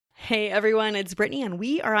Hey everyone, it's Brittany and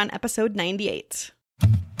we are on episode 98.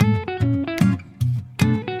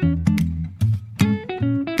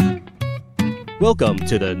 Welcome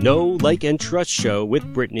to the Know, Like, and Trust Show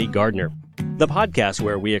with Brittany Gardner, the podcast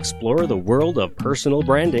where we explore the world of personal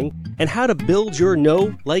branding and how to build your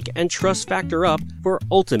know, like, and trust factor up for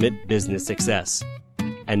ultimate business success.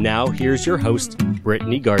 And now here's your host,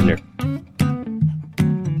 Brittany Gardner.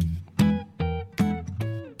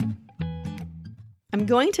 I'm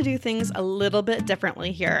going to do things a little bit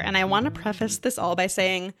differently here, and I want to preface this all by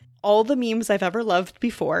saying all the memes I've ever loved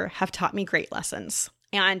before have taught me great lessons.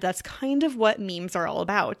 And that's kind of what memes are all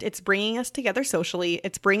about. It's bringing us together socially.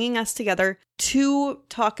 It's bringing us together to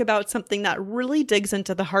talk about something that really digs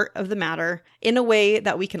into the heart of the matter in a way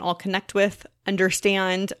that we can all connect with,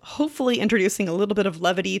 understand, hopefully introducing a little bit of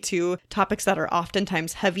levity to topics that are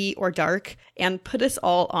oftentimes heavy or dark, and put us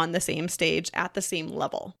all on the same stage at the same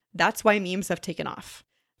level. That's why memes have taken off.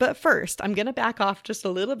 But first, I'm going to back off just a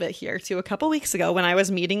little bit here to a couple weeks ago when I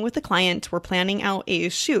was meeting with a client. We're planning out a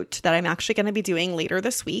shoot that I'm actually going to be doing later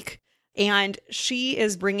this week. And she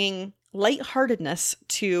is bringing lightheartedness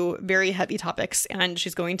to very heavy topics. And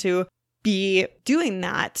she's going to be doing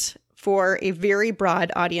that for a very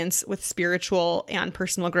broad audience with spiritual and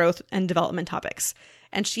personal growth and development topics.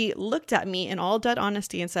 And she looked at me in all dead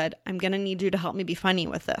honesty and said, "I'm going to need you to help me be funny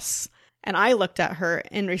with this." And I looked at her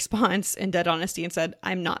in response in dead honesty and said,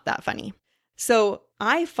 "I'm not that funny." So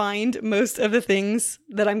I find most of the things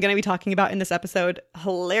that I'm going to be talking about in this episode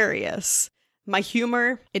hilarious. My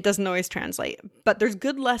humor, it doesn't always translate, but there's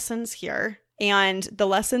good lessons here. And the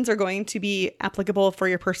lessons are going to be applicable for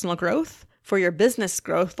your personal growth, for your business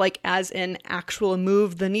growth, like as in actual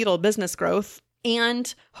move the needle business growth.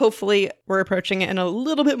 And hopefully we're approaching it in a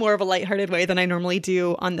little bit more of a lighthearted way than I normally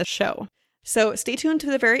do on the show. So stay tuned to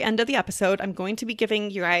the very end of the episode. I'm going to be giving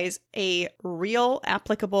you guys a real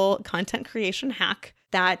applicable content creation hack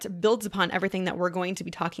that builds upon everything that we're going to be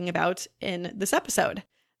talking about in this episode.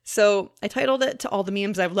 So I titled it To All the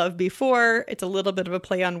Memes I've Loved Before. It's a little bit of a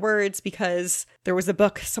play on words because there was a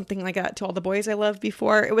book, something like that, To All the Boys I Loved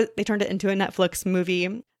Before. They turned it into a Netflix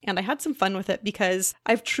movie. And I had some fun with it because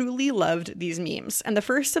I've truly loved these memes. And the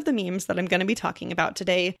first of the memes that I'm going to be talking about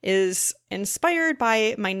today is inspired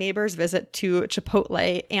by my neighbor's visit to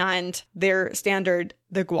Chipotle and their standard,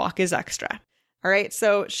 the guac is extra. All right,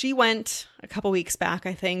 so she went a couple weeks back,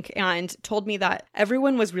 I think, and told me that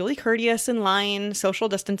everyone was really courteous in line. Social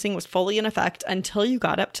distancing was fully in effect until you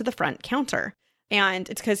got up to the front counter. And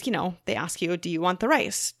it's because, they ask you, do you want the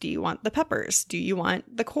rice? Do you want the peppers? Do you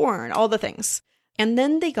want the corn? All the things. And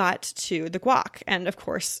then they got to the guac. And of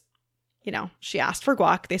course, she asked for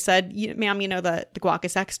guac. They said, "Ma'am, the guac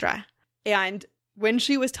is extra." And when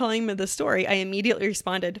she was telling me the story, I immediately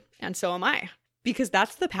responded, "And so am I." Because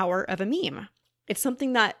that's the power of a meme. It's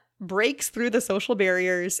something that breaks through the social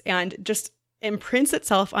barriers and just imprints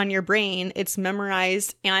itself on your brain. It's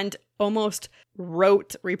memorized and almost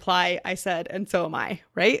rote reply. I said, "And so am I,"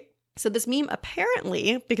 right? So this meme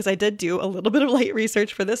apparently, because I did do a little bit of light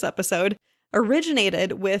research for this episode,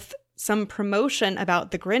 originated with some promotion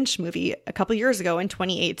about the Grinch movie a couple years ago in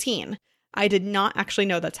 2018. I did not actually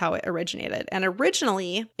know that's how it originated. And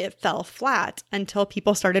originally, it fell flat until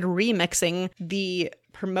people started remixing the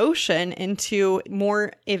promotion into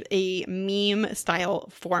more of a meme style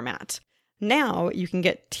format. Now you can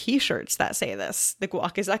get t-shirts that say this, "The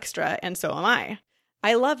guac is extra, and so am I."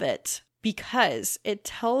 I love it because it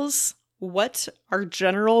tells what our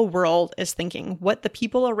general world is thinking, what the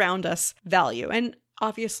people around us value. And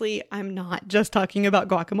obviously, I'm not just talking about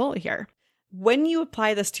guacamole here. When you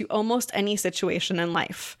apply this to almost any situation in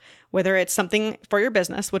life, whether it's something for your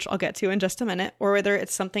business, which I'll get to in just a minute, or whether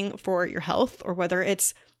it's something for your health, or whether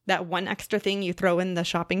it's that one extra thing you throw in the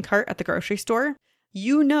shopping cart at the grocery store,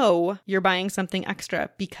 you're buying something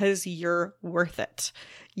extra because you're worth it.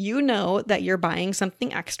 You know that you're buying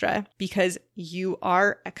something extra because you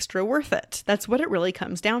are extra worth it. That's what it really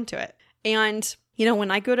comes down to it. And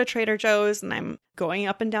when I go to Trader Joe's and I'm going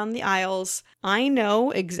up and down the aisles, I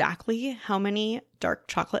know exactly how many dark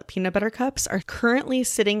chocolate peanut butter cups are currently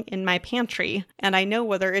sitting in my pantry. And I know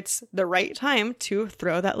whether it's the right time to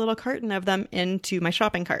throw that little carton of them into my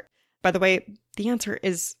shopping cart. By the way, the answer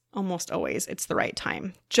is almost always it's the right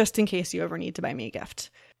time, just in case you ever need to buy me a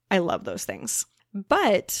gift. I love those things.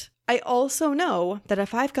 But I also know that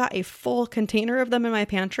if I've got a full container of them in my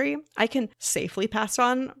pantry, I can safely pass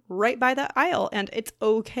on right by that aisle and it's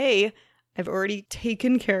okay. I've already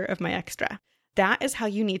taken care of my extra. That is how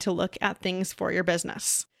you need to look at things for your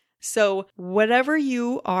business. So whatever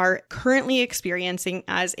you are currently experiencing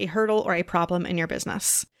as a hurdle or a problem in your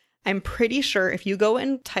business, I'm pretty sure if you go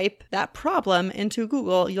and type that problem into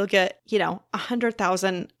Google, you'll get,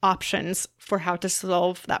 100,000 options for how to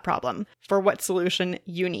solve that problem, for what solution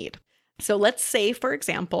you need. So let's say, for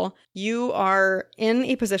example, you are in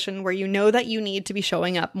a position where you know that you need to be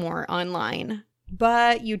showing up more online,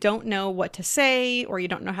 but you don't know what to say, or you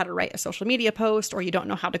don't know how to write a social media post, or you don't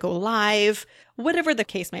know how to go live, whatever the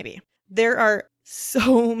case may be. There are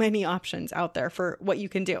so many options out there for what you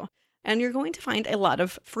can do. And you're going to find a lot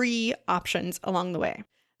of free options along the way.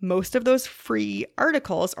 Most of those free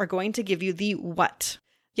articles are going to give you the what.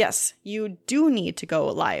 Yes, you do need to go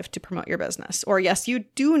live to promote your business. Or yes, you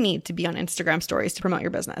do need to be on Instagram stories to promote your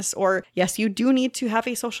business. Or yes, you do need to have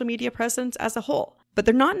a social media presence as a whole. But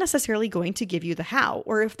they're not necessarily going to give you the how.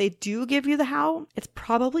 Or if they do give you the how, it's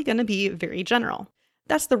probably going to be very general.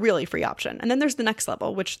 That's the really free option. And then there's the next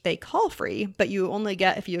level, which they call free, but you only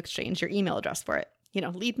get if you exchange your email address for it.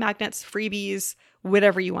 Lead magnets, freebies,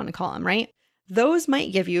 whatever you want to call them, right? Those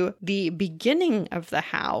might give you the beginning of the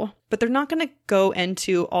how, but they're not going to go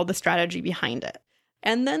into all the strategy behind it.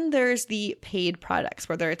 And then there's the paid products,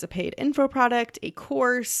 whether it's a paid info product, a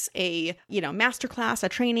course, a, masterclass, a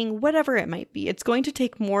training, whatever it might be. It's going to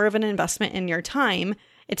take more of an investment in your time.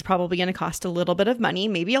 It's probably going to cost a little bit of money,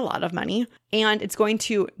 maybe a lot of money. And it's going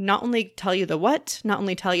to not only tell you the what, not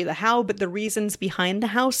only tell you the how, but the reasons behind the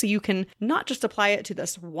how. So you can not just apply it to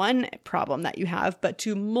this one problem that you have, but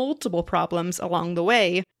to multiple problems along the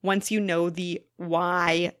way once you know the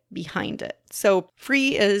why behind it. So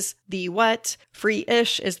free is the what,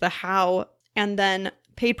 free-ish is the how, and then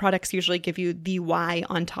paid products usually give you the why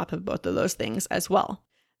on top of both of those things as well.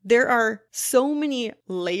 There are so many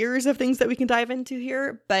layers of things that we can dive into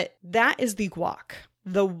here, but that is the guac.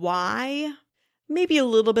 The why, maybe a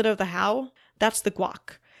little bit of the how, that's the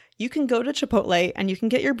guac. You can go to Chipotle and you can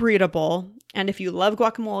get your burrito bowl, and if you love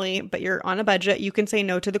guacamole but you're on a budget, you can say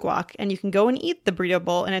no to the guac, and you can go and eat the burrito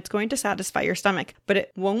bowl and it's going to satisfy your stomach, but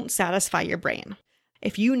it won't satisfy your brain.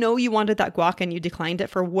 If you know you wanted that guac and you declined it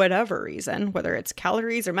for whatever reason, whether it's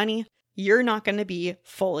calories or money, you're not going to be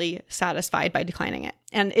fully satisfied by declining it.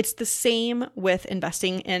 And it's the same with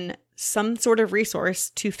investing in some sort of resource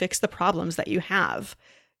to fix the problems that you have.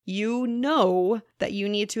 You know that you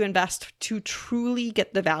need to invest to truly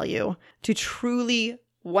get the value, to truly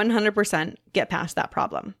 100% get past that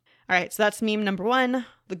problem. All right, so that's meme number 1.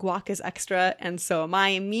 The guac is extra, and so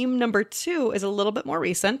my meme number 2 is a little bit more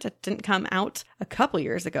recent. It didn't come out a couple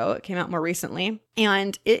years ago. It came out more recently,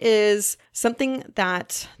 and it is something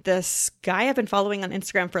that this guy I've been following on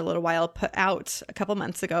Instagram for a little while put out a couple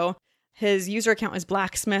months ago. His user account is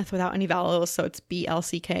Blacksmith without any vowels, so it's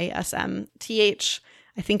BLCKSMTH.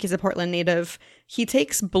 I think he's a Portland native. He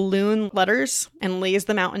takes balloon letters and lays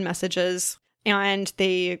them out in messages, and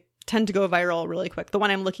they tend to go viral really quick. The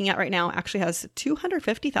one I'm looking at right now actually has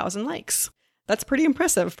 250,000 likes. That's pretty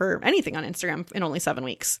impressive for anything on Instagram in only 7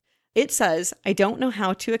 weeks. It says, "I don't know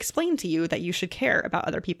how to explain to you that you should care about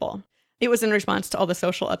other people." It was in response to all the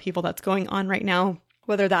social upheaval that's going on right now,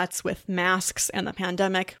 whether that's with masks and the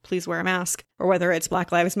pandemic, please wear a mask, or whether it's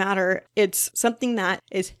Black Lives Matter. It's something that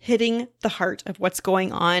is hitting the heart of what's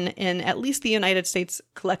going on in at least the United States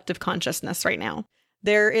collective consciousness right now.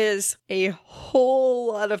 There is a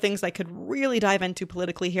whole lot of things I could really dive into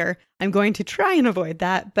politically here. I'm going to try and avoid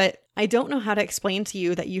that, but I don't know how to explain to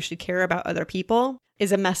you that you should care about other people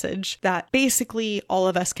is a message that basically all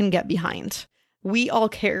of us can get behind. We all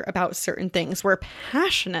care about certain things. We're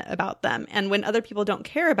passionate about them. And when other people don't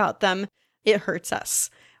care about them, it hurts us.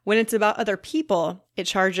 When it's about other people, it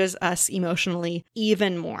charges us emotionally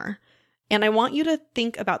even more. And I want you to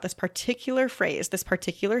think about this particular phrase, this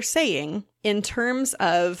particular saying, in terms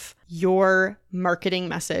of your marketing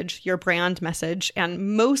message, your brand message,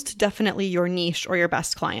 and most definitely your niche or your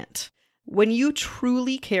best client. When you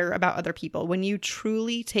truly care about other people, when you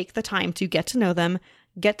truly take the time to get to know them,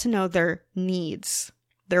 get to know their needs,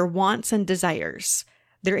 their wants and desires,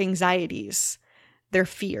 their anxieties, their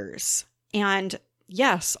fears, and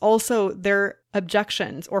yes, also their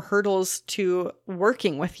objections or hurdles to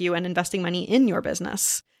working with you and investing money in your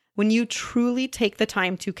business. When you truly take the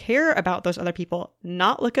time to care about those other people,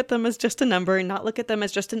 not look at them as just a number, not look at them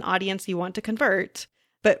as just an audience you want to convert,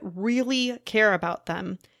 but really care about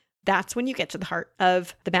them, that's when you get to the heart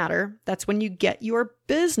of the matter. That's when you get your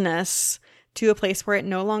business to a place where it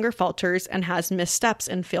no longer falters and has missteps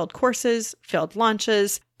in failed courses, failed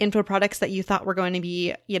launches, info products that you thought were going to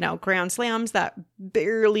be, grand slams that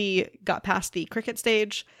barely got past the cricket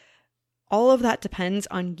stage. All of that depends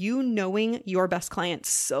on you knowing your best clients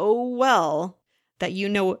so well that you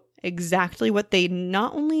know exactly what they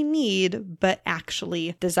not only need, but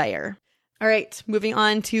actually desire. All right, moving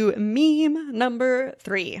on to meme number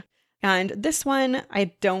 3. And this one, I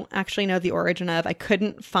don't actually know the origin of. I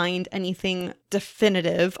couldn't find anything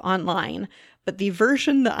definitive online. But the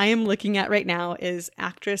version that I am looking at right now is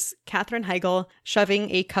actress Katherine Heigl shoving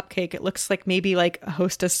a cupcake. It looks like maybe like a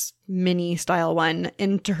Hostess mini style one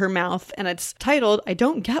into her mouth. And it's titled, "I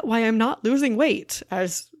Don't Get Why I'm Not Losing Weight,"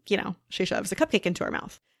 as, she shoves a cupcake into her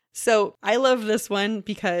mouth. So I love this one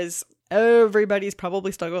because everybody's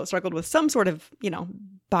probably struggled with some sort of,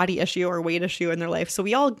 body issue or weight issue in their life. So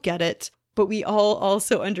we all get it. But we all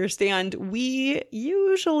also understand we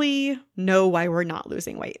usually know why we're not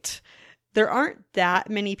losing weight. There aren't that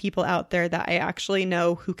many people out there that I actually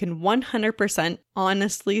know who can 100%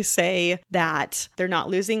 honestly say that they're not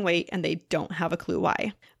losing weight and they don't have a clue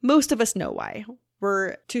why. Most of us know why.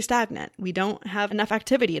 We're too stagnant. We don't have enough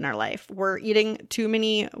activity in our life. We're eating too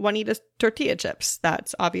many Juanita tortilla chips.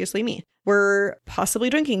 That's obviously me. We're possibly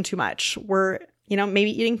drinking too much. We're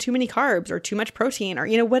maybe eating too many carbs or too much protein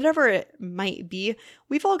or, whatever it might be.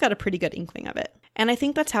 We've all got a pretty good inkling of it. And I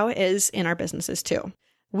think that's how it is in our businesses too.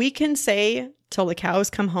 We can say till the cows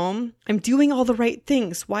come home, I'm doing all the right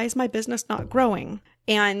things. Why is my business not growing?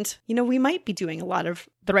 And, we might be doing a lot of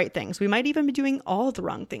the right things. We might even be doing all the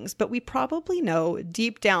wrong things, but we probably know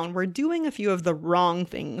deep down we're doing a few of the wrong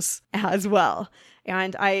things as well.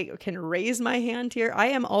 And I can raise my hand here. I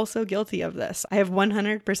am also guilty of this. I have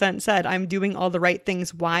 100% said I'm doing all the right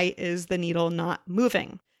things. Why is the needle not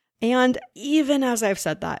moving? And even as I've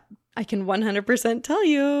said that, I can 100% tell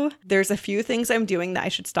you there's a few things I'm doing that I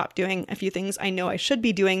should stop doing, a few things I know I should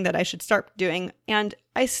be doing that I should start doing, and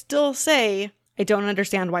I still say I don't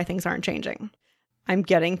understand why things aren't changing. I'm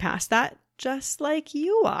getting past that just like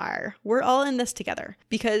you are. We're all in this together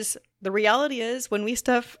because the reality is when we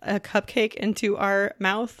stuff a cupcake into our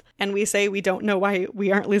mouth and we say we don't know why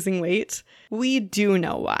we aren't losing weight, we do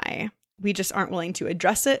know why. We just aren't willing to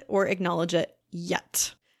address it or acknowledge it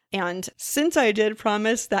yet. And since I did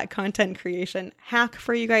promise that content creation hack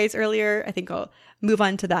for you guys earlier, I think I'll move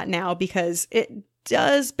on to that now because it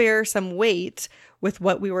does bear some weight with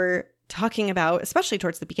what we were talking about, especially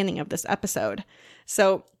towards the beginning of this episode.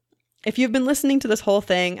 So if you've been listening to this whole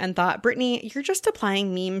thing and thought, Brittany, you're just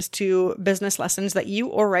applying memes to business lessons that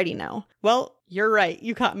you already know. Well, you're right.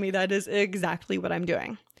 You caught me. That is exactly what I'm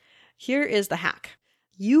doing. Here is the hack.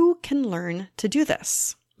 You can learn to do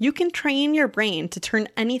this. You can train your brain to turn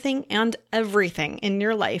anything and everything in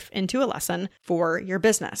your life into a lesson for your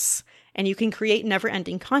business. And you can create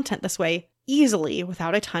never-ending content this way easily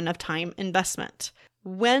without a ton of time investment.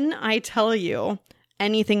 When I tell you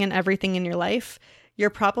anything and everything in your life, your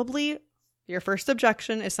first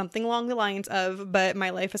objection is something along the lines of, but my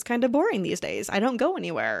life is kind of boring these days. I don't go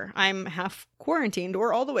anywhere. I'm half quarantined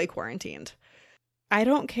or all the way quarantined. I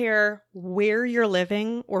don't care where you're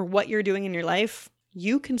living or what you're doing in your life.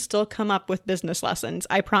 You can still come up with business lessons,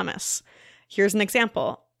 I promise. Here's an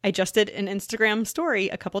example. I just did an Instagram story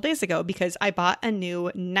a couple days ago because I bought a new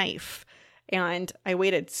knife and I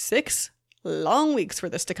waited 6 long weeks for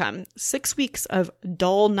this to come. 6 weeks of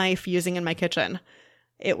dull knife using in my kitchen.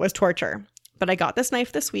 It was torture. But I got this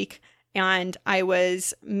knife this week and I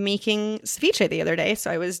was making ceviche the other day.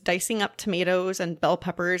 So I was dicing up tomatoes and bell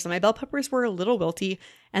peppers and my bell peppers were a little wilty.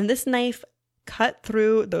 And this knife cut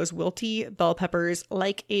through those wilty bell peppers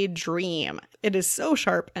like a dream. It is so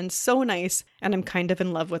sharp and so nice, and I'm kind of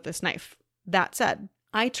in love with this knife. That said,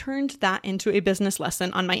 I turned that into a business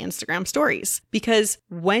lesson on my Instagram stories because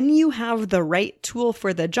when you have the right tool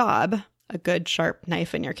for the job, a good sharp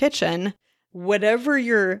knife in your kitchen, whatever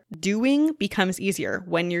you're doing becomes easier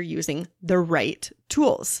when you're using the right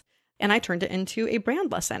tools. And I turned it into a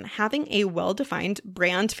brand lesson. Having a well-defined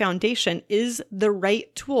brand foundation is the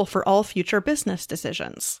right tool for all future business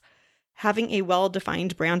decisions. Having a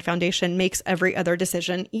well-defined brand foundation makes every other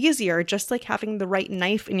decision easier, just like having the right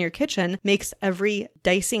knife in your kitchen makes every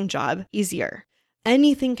dicing job easier.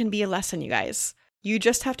 Anything can be a lesson, you guys. You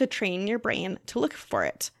just have to train your brain to look for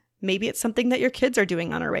it. Maybe it's something that your kids are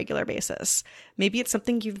doing on a regular basis. Maybe it's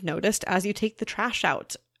something you've noticed as you take the trash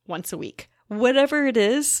out once a week. Whatever it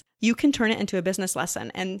is, you can turn it into a business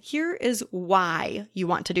lesson. And here is why you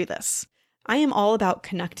want to do this. I am all about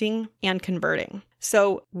connecting and converting.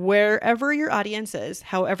 So wherever your audience is,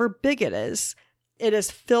 however big it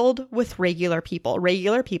is filled with regular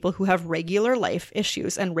people who have regular life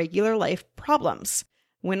issues and regular life problems.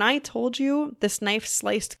 When I told you this knife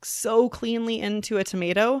sliced so cleanly into a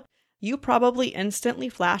tomato, you probably instantly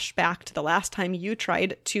flashed back to the last time you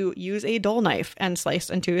tried to use a dull knife and sliced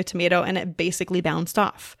into a tomato and it basically bounced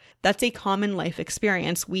off. That's a common life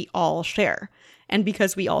experience we all share. And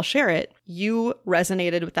because we all share it, you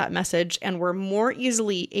resonated with that message and were more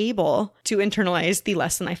easily able to internalize the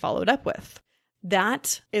lesson I followed up with.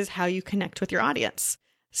 That is how you connect with your audience.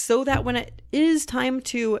 So that when it is time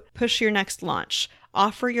to push your next launch,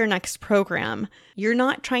 offer your next program, you're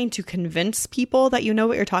not trying to convince people that you know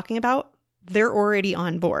what you're talking about. They're already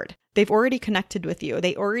on board. They've already connected with you.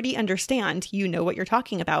 They already understand you know what you're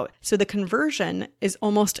talking about. So the conversion is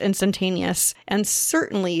almost instantaneous and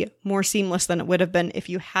certainly more seamless than it would have been if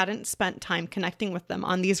you hadn't spent time connecting with them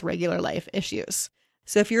on these regular life issues.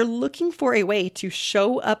 So if you're looking for a way to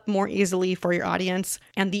show up more easily for your audience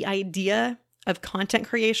and the idea of content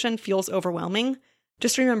creation feels overwhelming,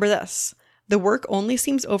 just remember this. The work only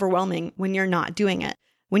seems overwhelming when you're not doing it.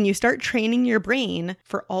 When you start training your brain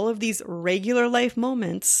for all of these regular life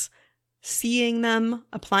moments, seeing them,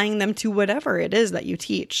 applying them to whatever it is that you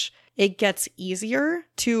teach, it gets easier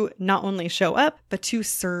to not only show up, but to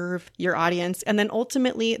serve your audience. And then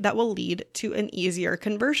ultimately that will lead to an easier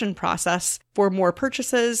conversion process for more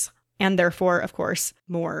purchases and therefore, of course,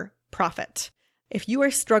 more profit. If you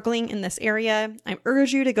are struggling in this area, I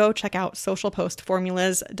urge you to go check out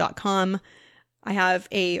socialpostformulas.com. I have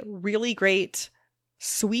a really great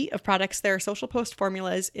suite of products there. Social Post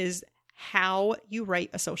Formulas is how you write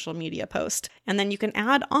a social media post. And then you can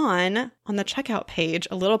add on the checkout page,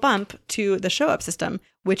 a little bump to the show up system,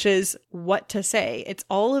 which is what to say. It's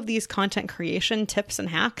all of these content creation tips and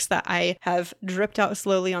hacks that I have dripped out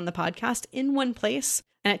slowly on the podcast in one place.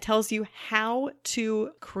 And it tells you how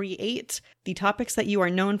to create the topics that you are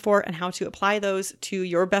known for and how to apply those to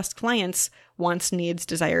your best clients' wants, needs,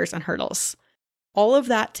 desires, and hurdles. All of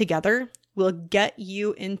that together will get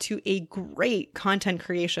you into a great content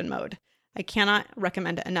creation mode. I cannot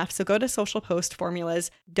recommend it enough. So go to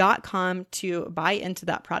socialpostformulas.com to buy into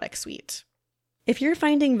that product suite. If you're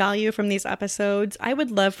finding value from these episodes, I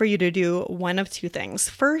would love for you to do one of two things.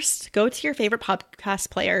 First, go to your favorite podcast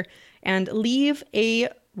player and leave a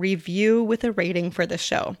review with a rating for the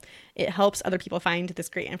show. It helps other people find this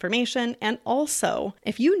great information. And also,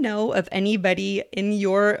 if you know of anybody in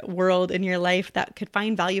your world, in your life that could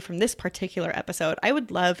find value from this particular episode, I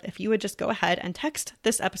would love if you would just go ahead and text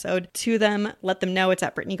this episode to them. Let them know it's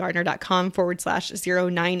at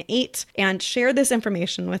BrittanyGardner.com/098 and share this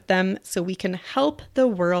information with them so we can help the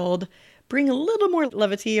world bring a little more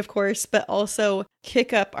levity, of course, but also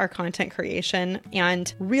kick up our content creation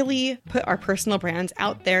and really put our personal brands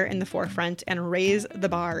out there in the forefront and raise the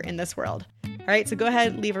bar in this world. All right, so go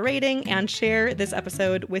ahead, leave a rating and share this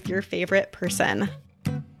episode with your favorite person.